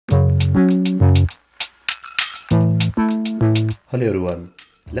Hello everyone,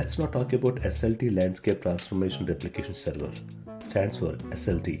 let's now talk about SLT Landscape Transformation Replication Server, stands for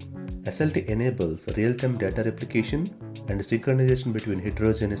SLT. SLT enables real-time data replication and synchronization between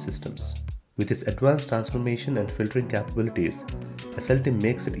heterogeneous systems. With its advanced transformation and filtering capabilities, SLT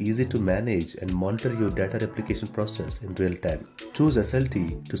makes it easy to manage and monitor your data replication process in real time. Choose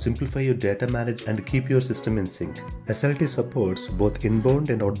SLT to simplify your data management and keep your system in sync. SLT supports both inbound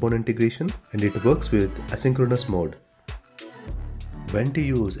and outbound integration, and it works with asynchronous mode. When to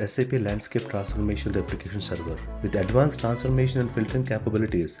use SAP Landscape Transformation Replication Server. With advanced transformation and filtering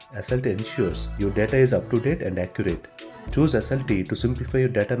capabilities, SLT ensures your data is up to date and accurate. Choose SLT to simplify your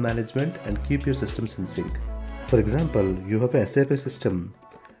data management and keep your systems in sync. For example, you have a SAP system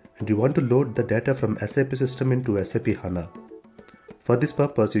and you want to load the data from SAP system into SAP HANA. For this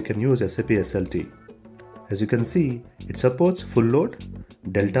purpose, you can use SAP SLT. As you can see, it supports full load,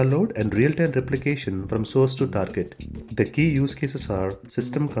 delta load and real-time replication from source to target. The key use cases are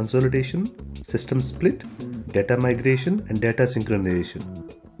system consolidation, system split, data migration and data synchronization.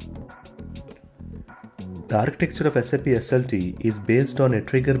 The architecture of SAP SLT is based on a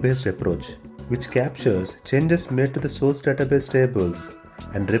trigger-based approach, which captures changes made to the source database tables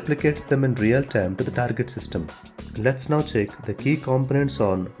and replicates them in real time to the target system. Let's now check the key components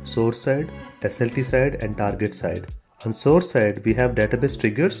on source side, SLT side and target side. On source side, we have database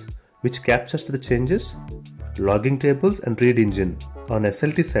triggers, which captures the changes, logging tables and read engine. On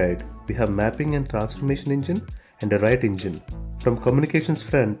SLT side, we have mapping and transformation engine and a write engine. From communications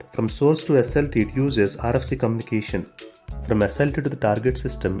front, from source to SLT, it uses RFC communication. From SLT to the target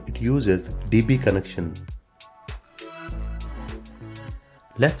system, it uses DB connection.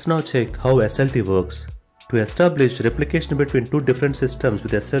 Let's now check how SLT works. To establish replication between two different systems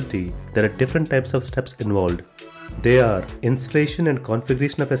with SLT, there are different types of steps involved. They are installation and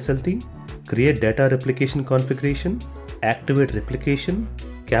configuration of SLT, create data replication configuration, activate replication,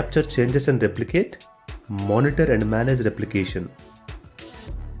 capture changes and replicate, monitor and manage replication.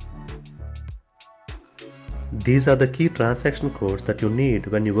 These are the key transaction codes that you need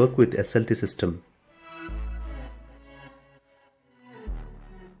when you work with SLT system.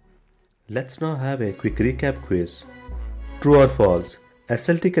 Let's now have a quick recap quiz. True or false?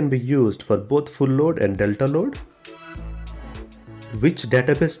 SLT can be used for both full load and delta load. Which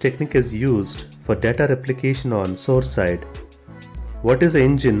database technique is used for data replication on source side? What is the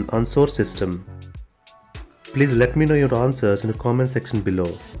engine on source system? Please let me know your answers in the comment section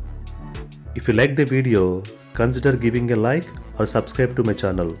below. If you like the video, consider giving a like or subscribe to my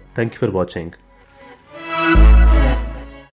channel. Thank you for watching.